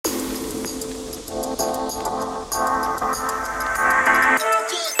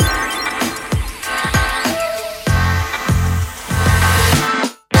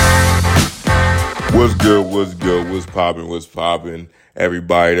What's good? What's poppin'? What's poppin'?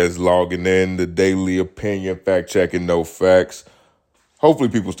 Everybody that's logging in, the daily opinion, fact checking, no facts. Hopefully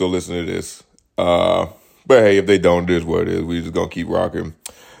people still listen to this. But hey, if they don't, it is what it is. We just gonna keep rocking.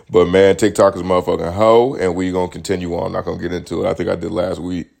 But man, TikTok is a motherfucking hoe, and we gonna continue on. Not gonna get into it. I think I did last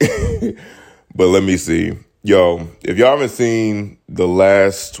week. But let me see. Yo, if y'all haven't seen the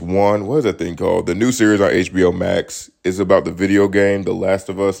last one, what is that thing called? The new series on HBO Max is about the video game, The Last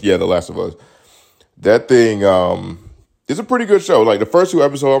of Us. Yeah, The Last of Us. That thing is a pretty good show. Like the first two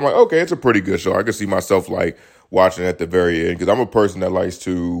episodes, I'm like, okay, it's a pretty good show. I can see myself like watching at the very end because I'm a person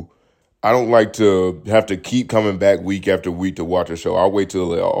that I don't like to have to keep coming back week after week to watch a show. I'll wait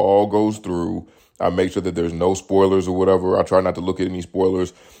till it all goes through. I make sure that there's no spoilers or whatever. I try not to look at any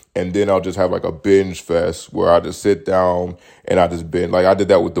spoilers. And then I'll just have like a binge fest where I just sit down and I just binge. Like I did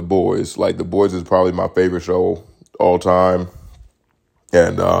that with The Boys. Like The Boys is probably my favorite show all time.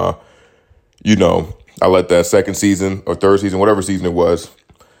 And, I let that second season or third season, whatever season it was,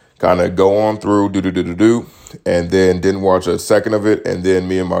 kind of go on through, and then didn't watch a second of it. And then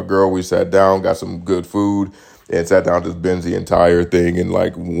me and my girl, we sat down, got some good food, and sat down to binge the entire thing in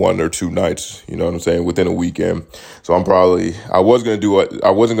like 1 or 2 nights, you know what I'm saying, within a weekend. So I wasn't going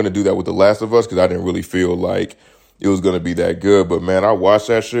to do that with The Last of Us because I didn't really feel like it was going to be that good. But man, I watched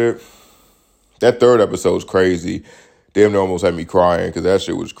that shit. That third episode was crazy. Damn near almost had me crying because that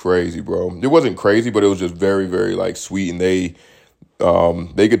shit was crazy, bro. It wasn't crazy, but it was just very, very like sweet. And they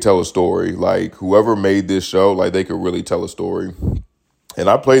could tell a story. Like whoever made this show, like they could really tell a story. And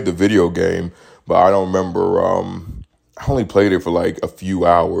I played the video game, but I don't remember. I only played it for like a few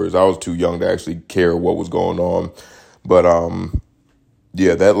hours. I was too young to actually care what was going on. But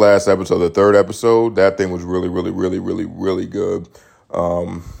yeah, that last episode, the third episode, that thing was really, really, really, really, really good.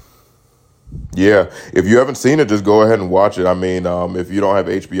 Yeah, if you haven't seen it, just go ahead and watch it. I mean, if you don't have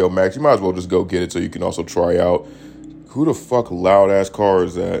HBO Max, you might as well just go get it so you can also try out. Who the fuck loud ass car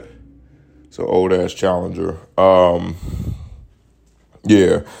is that? It's an old ass Challenger.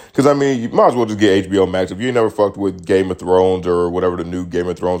 Yeah, because I mean, you might as well just get HBO Max. If you never fucked with Game of Thrones or whatever the new Game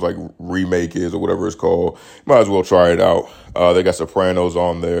of Thrones like remake is or whatever it's called, you might as well try it out. They got Sopranos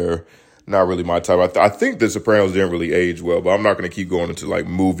on there. Not really my type. I think The Sopranos didn't really age well, but I'm not going to keep going into like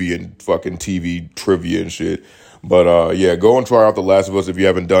movie and fucking TV trivia and shit. But yeah, go and try out The Last of Us if you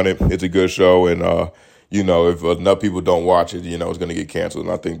haven't done it. It's a good show. And, if enough people don't watch it, it's going to get canceled.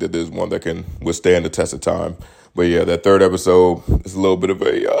 And I think that there's one that can withstand the test of time. But yeah, that third episode is a little bit of a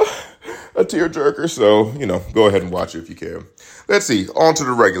tearjerker. So, go ahead and watch it if you can. Let's see. On to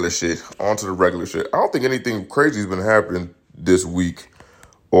the regular shit. I don't think anything crazy has been happening this week.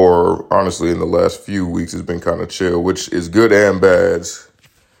 Or honestly, in the last few weeks, it's been kind of chill, which is good and bad.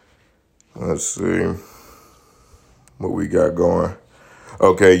 Let's see what we got going.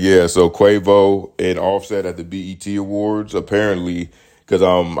 Okay, yeah. So Quavo and Offset at the BET Awards, apparently, because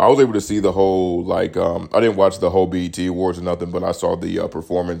I was able to see the whole I didn't watch the whole BET Awards or nothing, but I saw the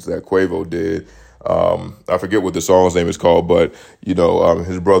performance that Quavo did. I forget what the song's name is called, but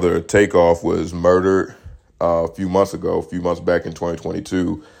his brother Takeoff was murdered a few months back in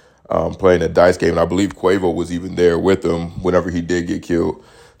 2022, playing a dice game. And I believe Quavo was even there with him whenever he did get killed.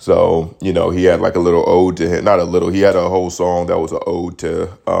 So, he had like a little ode to him. Not a little, he had a whole song that was an ode to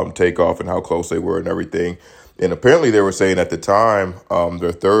Takeoff and how close they were and everything. And apparently they were saying at the time,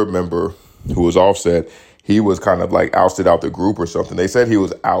 their third member, who was Offset, he was kind of like ousted out the group or something. They said he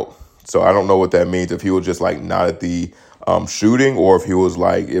was out. So I don't know what that means, if he was just like not at the shooting, or if he was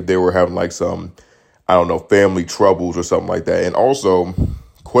like, if they were having like some, I don't know, family troubles or something like that. And also,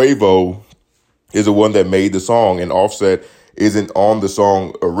 Quavo is the one that made the song, and Offset isn't on the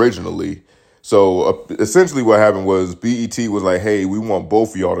song originally. So essentially what happened was BET was like, hey, we want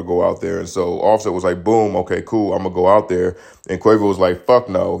both of y'all to go out there. And so Offset was like, boom, okay, cool, I'm going to go out there. And Quavo was like, fuck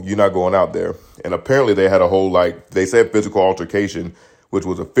no, you're not going out there. And apparently they had a whole, they said physical altercation, which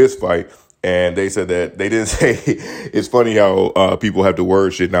was a fist fight. And they said that they didn't say, it's funny how people have to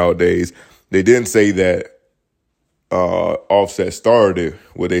word shit nowadays. They didn't say that Offset started it.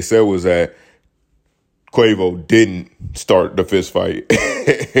 What they said was that Quavo didn't start the fist fight.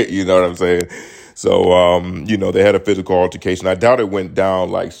 You know what I'm saying? So, they had a physical altercation. I doubt it went down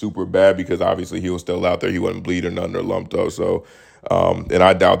like super bad because obviously he was still out there. He wasn't bleeding nothing or lumped up. So, and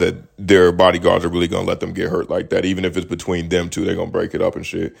I doubt that their bodyguards are really going to let them get hurt like that. Even if it's between them two, they're going to break it up and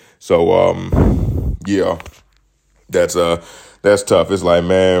shit. So, yeah, that's tough. It's like,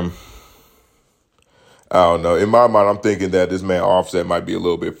 man, I don't know. In my mind, I'm thinking that this man Offset might be a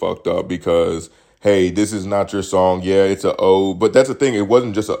little bit fucked up because, hey, this is not your song. Yeah, it's an ode. But that's the thing. It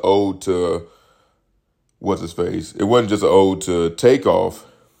wasn't just an ode to, what's his face? It wasn't just an ode to Takeoff.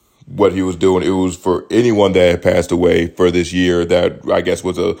 what he was doing. It was for anyone that had passed away for this year that I guess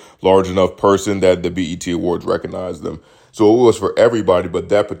was a large enough person that the BET Awards recognized them. So it was for everybody, but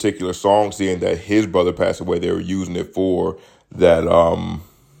that particular song, seeing that his brother passed away, they were using it for that, I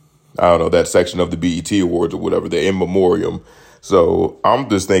don't know, that section of the BET Awards or whatever, the in memoriam. So I'm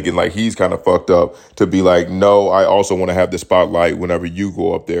just thinking like he's kind of fucked up to be like, no, I also want to have the spotlight whenever you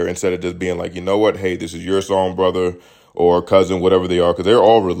go up there, instead of just being like, you know what, hey, this is your song, brother or cousin, whatever they are, because they're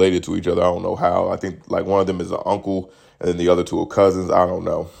all related to each other. I don't know how. I think like one of them is an uncle and then the other two are cousins. I don't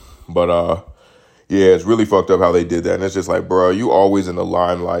know. But yeah, it's really fucked up how they did that. And it's just like, bro, you always in the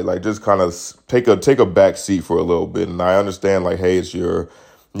limelight. Like just kind of take a back seat for a little bit. And I understand like, hey, it's your,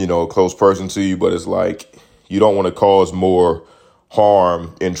 a close person to you, but it's like you don't want to cause more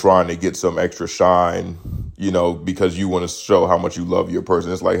harm in trying to get some extra shine, because you want to show how much you love your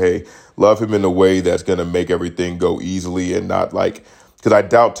person. It's like, hey, love him in a way that's going to make everything go easily and not like, because I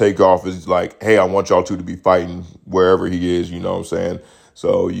doubt Takeoff is like, hey, I want y'all two to be fighting wherever he is, you know what I'm saying?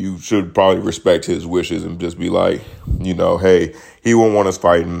 So you should probably respect his wishes and just be like, hey, he won't want us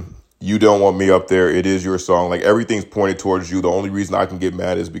fighting. You don't want me up there. It is your song. Like everything's pointed towards you. The only reason I can get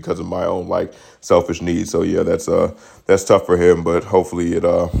mad is because of my own like selfish needs. So yeah, that's tough for him. But hopefully it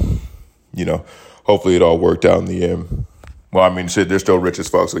hopefully it all worked out in the end. Well, I mean, shit, they're still rich as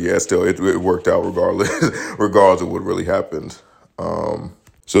fuck. So yeah, still it worked out regardless, regardless of what really happened.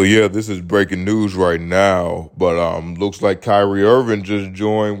 So yeah, this is breaking news right now. But looks like Kyrie Irving just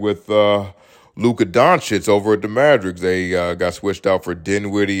joined with Luka Doncic over at the Mavericks. They got switched out for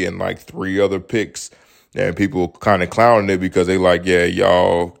Dinwiddie and like 3 other picks. And people kind of clowning it because they like, yeah,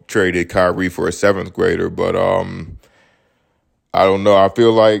 y'all traded Kyrie for a 7th grader. But I don't know. I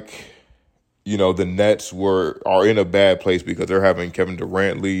feel like, the Nets are in a bad place because they're having Kevin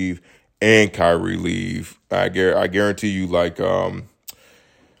Durant leave and Kyrie leave. I guarantee you like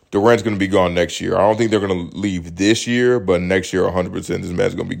Durant's going to be gone next year. I don't think they're going to leave this year, but next year 100% this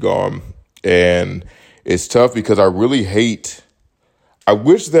man's going to be gone. And it's tough because I wish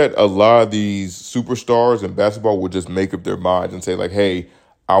that a lot of these superstars in basketball would just make up their minds and say like, hey,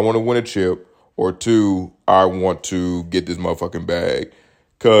 I want to win a chip, or 2, I want to get this motherfucking bag.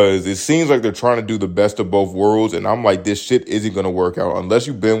 Because it seems like they're trying to do the best of both worlds. And I'm like, this shit isn't going to work out. Unless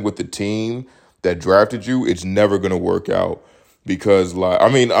you've been with the team that drafted you, it's never going to work out. Because,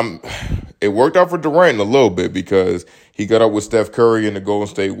 it worked out for Durant a little bit because he got up with Steph Curry and the Golden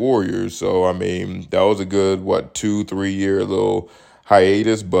State Warriors. So, that was a good, 2-3 year little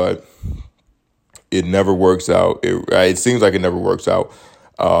hiatus, but it never works out. It seems like it never works out.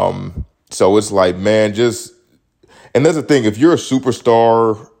 So it's like, man, and that's the thing. If you're a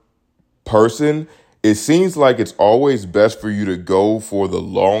superstar person, it seems like it's always best for you to go for the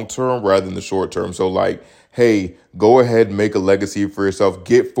long term rather than the short term. So like, hey, go ahead and make a legacy for yourself.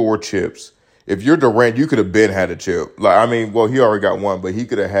 Get 4 chips. If you're Durant, you could have had a chip. He already got one, but he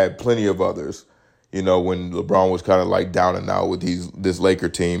could have had plenty of others. When LeBron was kind of like down and out with this Laker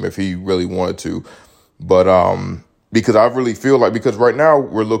team, if he really wanted to. But because I really feel like, because right now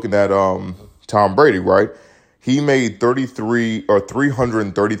we're looking at Tom Brady, right? He made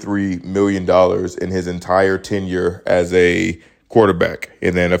 $333 million in his entire tenure as a quarterback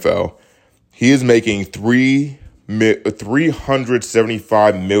in the NFL. He is making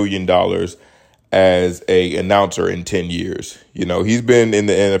 $375 million as a announcer in 10 years. He's been in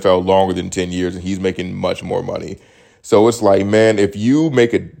the NFL longer than 10 years and he's making much more money. So it's like, man, if you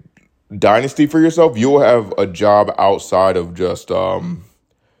make a dynasty for yourself, you'll have a job outside of just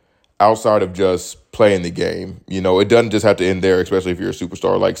playing the game. It doesn't just have to end there, especially if you're a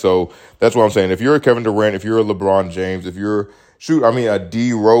superstar. So that's what I'm saying. If you're a Kevin Durant, if you're a LeBron James, if you're a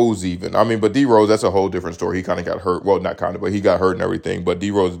D Rose even. But D Rose, that's a whole different story. He kind of got hurt. Well, not kind of, but he got hurt and everything. But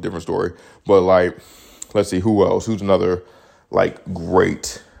D Rose is a different story. But let's see, who else? Who's another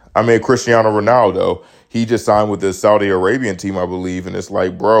great? Cristiano Ronaldo. He just signed with the Saudi Arabian team, I believe. And it's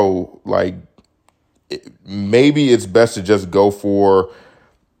like, bro, maybe it's best to just go for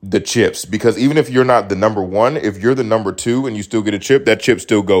the chips, because even if you're not the number 1, if you're the number 2 and you still get a chip, that chip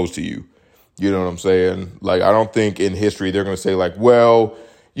still goes to you. You know what I'm saying? I don't think in history they're going to say in LeBron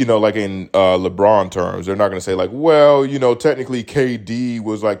terms, they're not going to say technically KD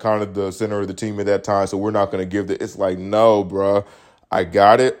was kind of the center of the team at that time, so we're not going to give it's like, no, bro, I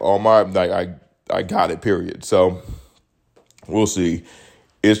got it on my, I got it, period. So we'll see.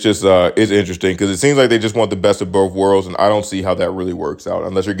 It's just, it's interesting because it seems like they just want the best of both worlds, and I don't see how that really works out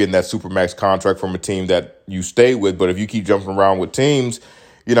unless you're getting that Supermax contract from a team that you stay with. But if you keep jumping around with teams,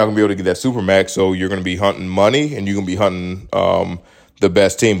 you're not going to be able to get that Supermax, so you're going to be hunting money, and you're going to be hunting the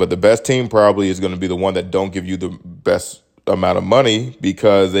best team. But the best team probably is going to be the one that don't give you the best amount of money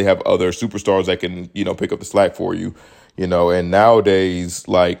because they have other superstars that can, pick up the slack for you, and nowadays,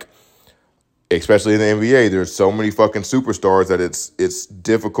 like, especially in the NBA, there's so many fucking superstars that it's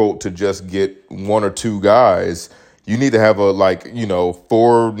difficult to just get one or two guys. You need to have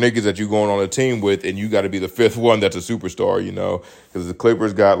four niggas that you're going on a team with, and you got to be the fifth one that's a superstar, because the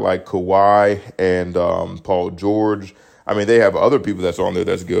Clippers got like Kawhi and Paul George. I mean, they have other people that's on there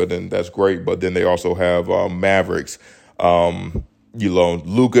that's good and that's great, but then they also have Mavericks,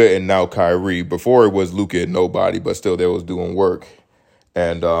 Luka and now Kyrie. Before it was Luka and nobody, but still they was doing work.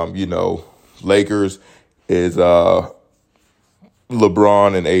 And, Lakers is LeBron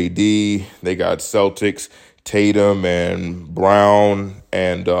and AD. They got Celtics, Tatum and Brown.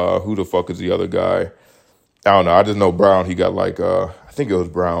 And who the fuck is the other guy? I don't know. I just know Brown. He got I think it was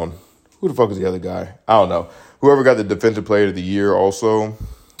Brown. Who the fuck is the other guy? I don't know. Whoever got the Defensive Player of the Year also.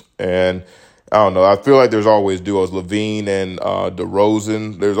 And I don't know. I feel like there's always duos. Levine and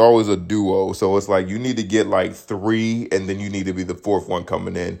DeRozan. There's always a duo. So it's like you need to get like three, and then you need to be the fourth one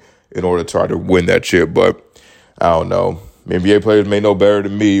coming in order to try to win that chip. But I don't know. NBA players may know better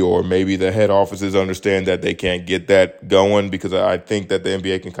than me, or maybe the head offices understand that they can't get that going because I think that the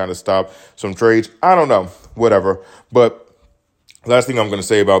NBA can kind of stop some trades. I don't know. Whatever. But last thing I'm going to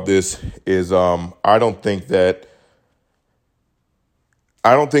say about this is I don't think that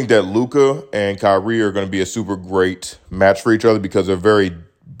Luka and Kyrie are going to be a super great match for each other because they're very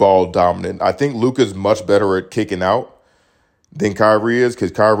ball dominant. I think Luka's much better at kicking out than Kyrie is, because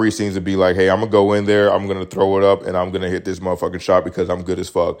Kyrie seems to be like, hey, I'm going to go in there, I'm going to throw it up, and I'm going to hit this motherfucking shot because I'm good as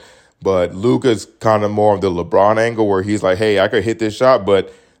fuck. But Luka's kind of more of the LeBron angle where he's like, hey, I could hit this shot,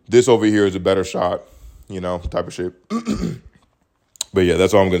 but this over here is a better shot, type of shit. But yeah,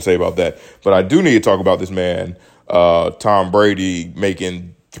 that's all I'm going to say about that. But I do need to talk about this man, Tom Brady,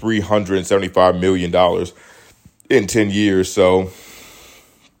 making $375 million in 10 years. So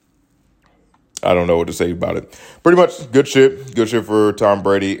I don't know what to say about it. Pretty much good shit for Tom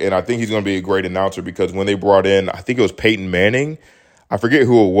Brady. And I think he's going to be a great announcer because when they brought in, I think it was Peyton Manning. I forget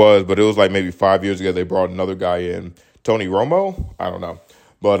who it was, but it was like maybe 5 years ago. They brought another guy in, Tony Romo. I don't know.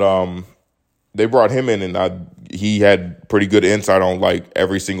 But they brought him in and he had pretty good insight on like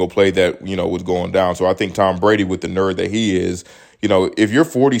every single play that, was going down. So I think Tom Brady, with the nerd that he is, if you're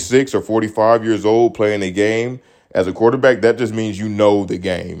 46 or 45 years old playing a game, as a quarterback, that just means you know the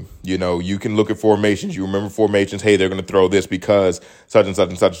game. You can look at formations. You remember formations. Hey, they're going to throw this because such and such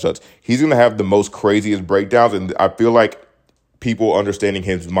and such and such. He's going to have the most craziest breakdowns. And I feel like people understanding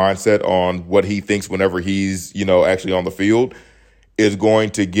his mindset on what he thinks whenever he's, actually on the field is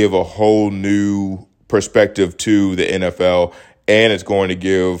going to give a whole new perspective to the NFL. And it's going to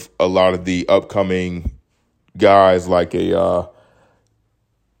give a lot of the upcoming guys like a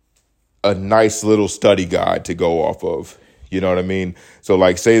nice little study guide to go off of. You know what I mean? So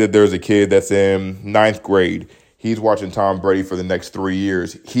like say that there's a kid that's in ninth grade. He's watching Tom Brady for the next 3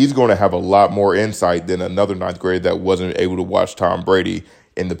 years. He's going to have a lot more insight than another ninth grade that wasn't able to watch Tom Brady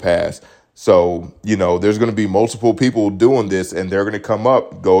in the past. So, there's going to be multiple people doing this, and they're going to come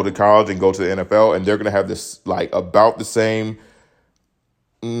up, go to college and go to the NFL, and they're going to have this like about the same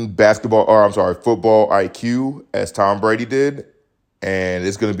football IQ as Tom Brady did. And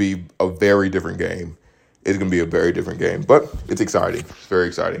it's going to be a very different game. It's going to be a very different game. But it's exciting. It's very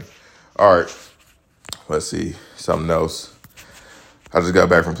exciting. All right. Let's see. Something else. I just got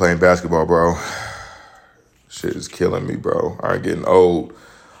back from playing basketball, bro. Shit is killing me, bro. I'm getting old.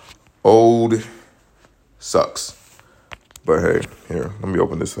 Old sucks. But hey, here. Let me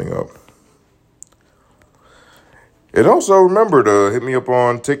open this thing up. And also remember to hit me up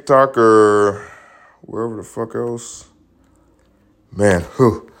on TikTok or wherever the fuck else. Man,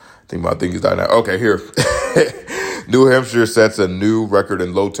 I think my thing is dying now. Okay, here. New Hampshire sets a new record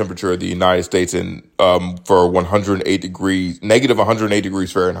in low temperature of the United States for 108 degrees, negative 108 degrees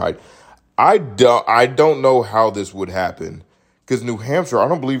Fahrenheit. I don't know how this would happen because New Hampshire, I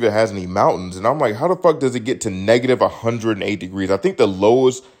don't believe it has any mountains. And I'm like, how the fuck does it get to negative 108 degrees? I think the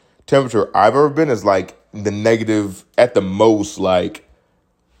lowest temperature I've ever been is like the negative at the most, like,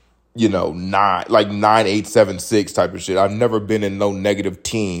 9876 type of shit. I've never been in no negative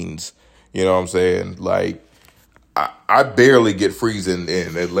teens. You know what I'm saying? Like, I barely get freezing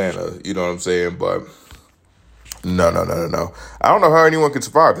in Atlanta. You know what I'm saying? But no. I don't know how anyone could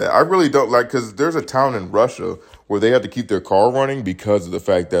survive that. I really don't, because there's a town in Russia where they have to keep their car running because of the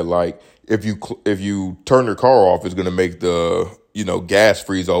fact that, like, if you turn your car off, it's going to make the, gas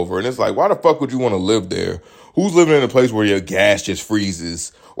freeze over. And it's like, why the fuck would you want to live there? Who's living in a place where your gas just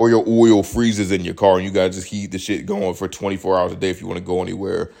freezes or your oil freezes in your car and you got to just keep the shit going for 24 hours a day if you want to go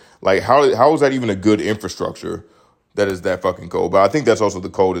anywhere? Like, how is that even a good infrastructure? that is that fucking cold. But I think that's also the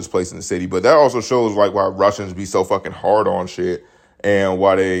coldest place in the city. But that also shows like why Russians be so fucking hard on shit and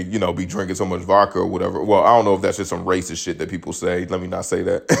why they, be drinking so much vodka or whatever. Well, I don't know if that's just some racist shit that people say. Let me not say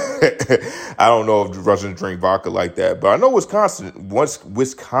that. I don't know if Russians drink vodka like that. But I know Wisconsin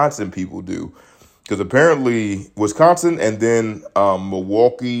people do. Because apparently Wisconsin and then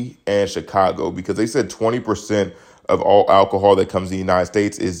Milwaukee and Chicago, because they said 20% of all alcohol that comes to the United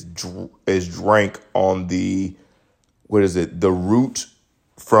States is drank on the route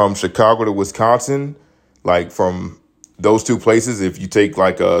from Chicago to Wisconsin, like from those two places. If you take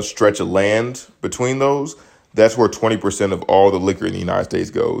like a stretch of land between those, that's where 20% of all the liquor in the United States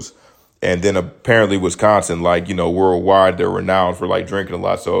goes. And then apparently Wisconsin, like, worldwide, they're renowned for like drinking a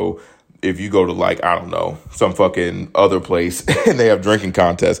lot. So if you go to like, I don't know, some fucking other place and they have drinking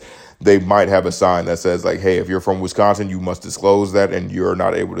contests, they might have a sign that says like, hey, if you're from Wisconsin, you must disclose that and you're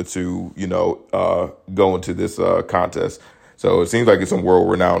not able to go into this contest. So it seems like it's some world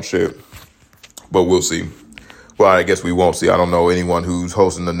renowned shit, but we'll see. Well, I guess we won't see. I don't know anyone who's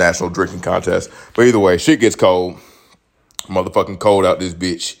hosting the national drinking contest, but either way, shit gets cold. Motherfucking cold out this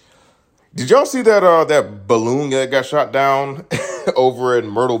bitch. Did y'all see that balloon that got shot down over in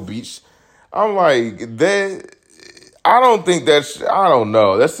Myrtle Beach? I'm like, I don't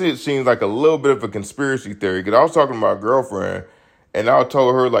know. That shit seems like a little bit of a conspiracy theory. Because I was talking to my girlfriend, and I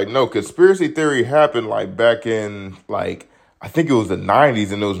told her, like, no, conspiracy theory happened, like, back in, like, I think it was the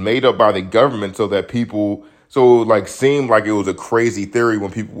 90s, and it was made up by the government so that people, so it, like, seemed like it was a crazy theory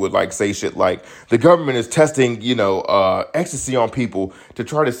when people would, like, say shit like, the government is testing, ecstasy on people to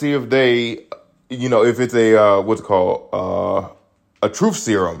try to see if they, if it's a truth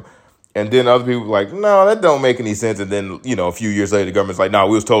serum. And then other people were like, no, that don't make any sense. And then, a few years later, the government's like, no,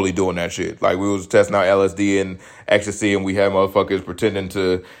 we was totally doing that shit. Like, we was testing out LSD and ecstasy, and we had motherfuckers pretending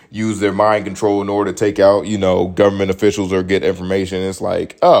to use their mind control in order to take out, government officials or get information. It's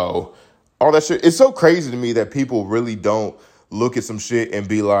like, oh, all that shit. It's so crazy to me that people really don't look at some shit and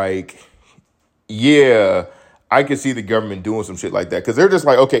be like, yeah, I can see the government doing some shit like that. Because they're just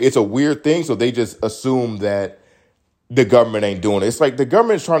like, okay, it's a weird thing. So they just assume that the government ain't doing it. It's like the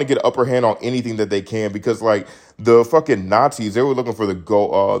government's trying to get an upper hand on anything that they can because, like, the fucking Nazis, they were looking for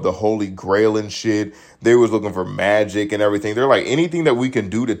the Holy Grail and shit. They was looking for magic and everything. They're like, anything that we can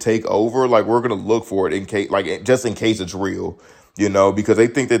do to take over, like, we're gonna look for it in case, like, just in case it's real, because they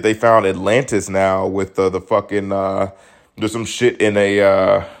think that they found Atlantis now with the fucking there's some shit in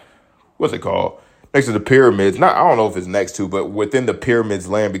a what's it called? Next to the pyramids. I don't know if it's next to, but within the pyramids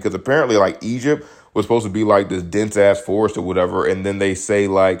land, because apparently, like, Egypt was supposed to be like this dense ass forest or whatever. And then they say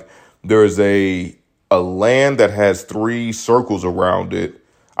like there's a land that has 3 circles around it.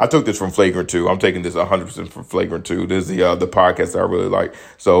 I took this from Flagrant 2. I'm taking this 100% from Flagrant 2. This is the podcast that I really like.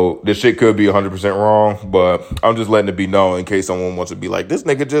 So this shit could be 100% wrong, but I'm just letting it be known in case someone wants to be like, this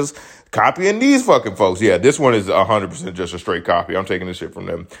nigga just copying these fucking folks. Yeah, this one is 100% just a straight copy. I'm taking this shit from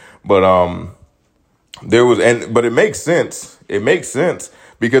them. But but it makes sense. It makes sense.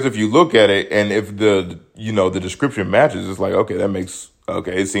 Because if you look at it and if the description matches, it's like, okay,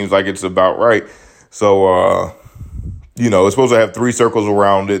 it seems like it's about right. So, it's supposed to have 3 circles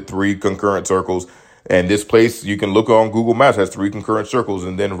around it, 3 concurrent circles. And this place, you can look on Google Maps, has 3 concurrent circles.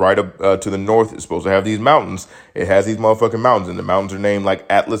 And then right up to the north, it's supposed to have these mountains. It has these motherfucking mountains, and the mountains are named like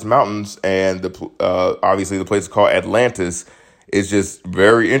Atlas Mountains. And obviously the place is called Atlantis. It's just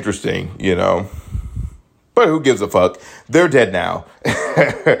very interesting, But who gives a fuck? They're dead now.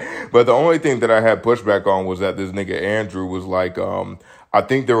 But the only thing that I had pushback on was that this nigga Andrew was like, I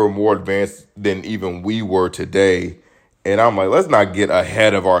think they were more advanced than even we were today. And I'm like, let's not get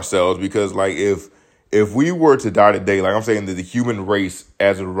ahead of ourselves, because like if we were to die today, like I'm saying that the human race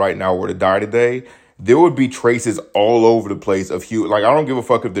as of right now were to die today, there would be traces all over the place of like, I don't give a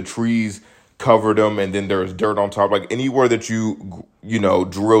fuck if the trees covered them and then there's dirt on top. Like anywhere that you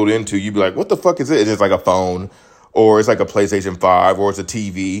drilled into, you'd be like, what the fuck is it? It's like a phone, or it's like a PlayStation 5, or it's a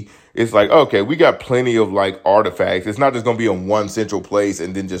TV. It's like, okay, we got plenty of like artifacts. It's not just going to be in one central place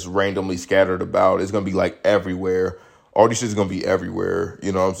and then just randomly scattered about. It's going to be like everywhere. All this shit is going to be everywhere.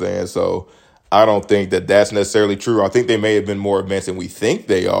 You know what I'm saying? So I don't think that that's necessarily true. I think they may have been more advanced than we think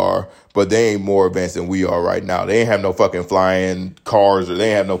they are, but they ain't more advanced than we are right now. They ain't have no fucking flying cars, or they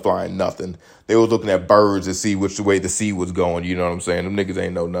ain't have no flying nothing. They was looking at birds to see which way the sea was going. You know what I'm saying? Them niggas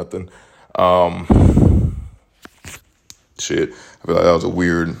ain't know nothing. Shit. I feel like that was a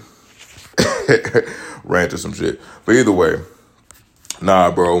weird rant or some shit. But either way,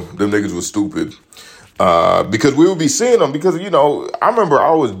 nah, bro. Them niggas was stupid. Because we would be seeing them, because, I remember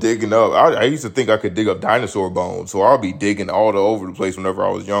I was digging up. I used to think I could dig up dinosaur bones. So I'll be digging all over the place whenever I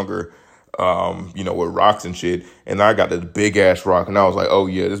was younger. with rocks and shit. And I got this big ass rock, and I was like, oh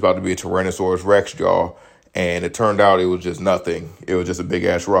yeah, this is about to be a Tyrannosaurus Rex jaw. And it turned out it was just nothing. It was just a big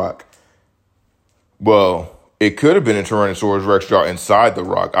ass rock. Well, it could have been a Tyrannosaurus Rex jaw inside the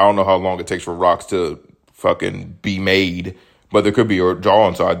rock. I don't know how long it takes for rocks to fucking be made, but there could be a jaw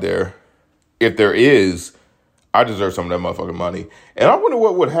inside there. If there is, I deserve some of that motherfucking money. And I wonder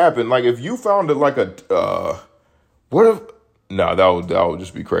what would happen. Like, if you found it like what if, no, that would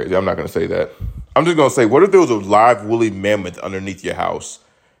just be crazy. I'm not going to say that. I'm just going to say, what if there was a live woolly mammoth underneath your house?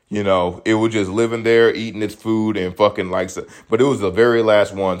 It was just living there, eating its food and fucking but it was the very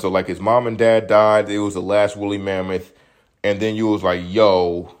last one. So like his mom and dad died. It was the last woolly mammoth. And then you was like,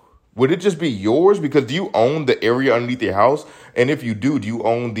 yo, would it just be yours? Because do you own the area underneath your house? And if you do you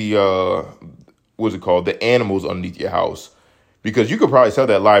own the, what's it called? The animals underneath your house? Because you could probably sell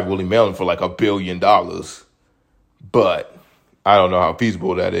that live woolly mammoth for like $1 billion. But I don't know how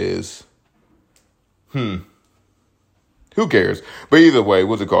feasible that is. Who cares? But either way,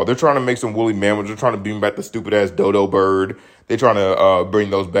 what's it called? They're trying to make some woolly mammoths. They're trying to bring back the stupid ass dodo bird. They're trying to bring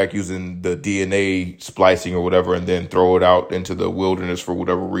those back using the DNA splicing or whatever, and then throw it out into the wilderness for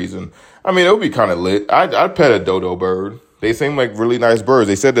whatever reason. I mean, it would be kind of lit. I'd pet a dodo bird. They seem like really nice birds.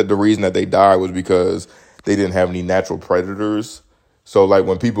 They said that the reason that they died was because they didn't have any natural predators. So like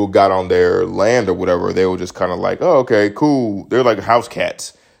when people got on their land or whatever, they were just kind of like, oh, okay, cool. They're like house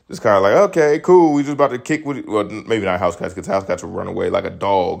cats. It's kind of like, okay, cool. We just about to kick with it. Well, maybe not house cats, because house cats will run away like a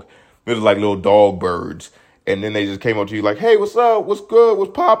dog. They're like little dog birds. And then they just came up to you like, hey, what's up? What's good?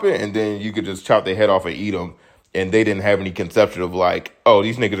 What's popping? And then you could just chop their head off and eat them. And they didn't have any conception of like, oh,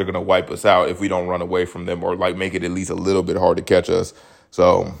 these niggas are going to wipe us out if we don't run away from them, or like make it at least a little bit hard to catch us.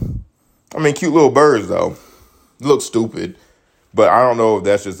 So, I mean, cute little birds, though. Look stupid. But I don't know if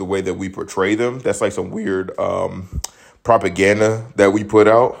that's just the way that we portray them. That's like some weird propaganda that we put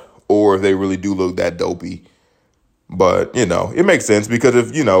out, or if they really do look that dopey. But, it makes sense because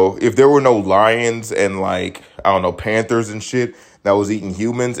if there were no lions and like, I don't know, panthers and shit that was eating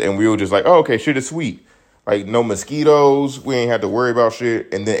humans, and we were just like, oh, okay, shit is sweet. Like no mosquitoes, we ain't have to worry about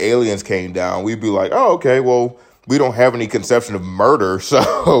shit. And then aliens came down. We'd be like, oh, okay, well, we don't have any conception of murder,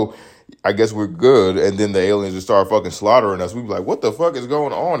 so I guess we're good. And then the aliens just start fucking slaughtering us. We'd be like, what the fuck is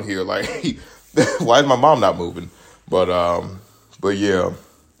going on here? Like, why is my mom not moving? But yeah.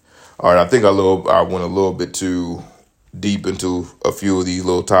 All right, I think I went a little bit too deep into a few of these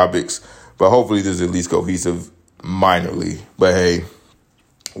little topics, but hopefully this is at least cohesive minorly. But hey,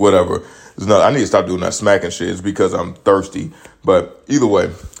 whatever. I need to stop doing that smacking shit. It's because I'm thirsty. But either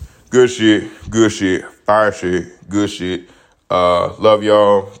way, good shit, fire shit, good shit. Love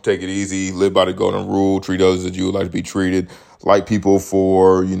y'all. Take it easy. Live by the golden rule. Treat others as you would like to be treated. Like people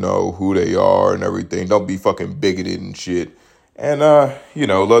for, who they are and everything. Don't be fucking bigoted and shit. And,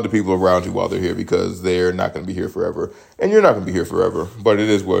 love the people around you while they're here, because they're not going to be here forever. And you're not going to be here forever. But it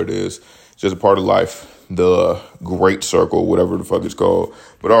is what it is. It's just a part of life. The great circle, whatever the fuck it's called.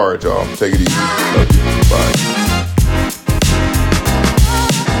 But all right, y'all. Take it easy. Love you. Bye.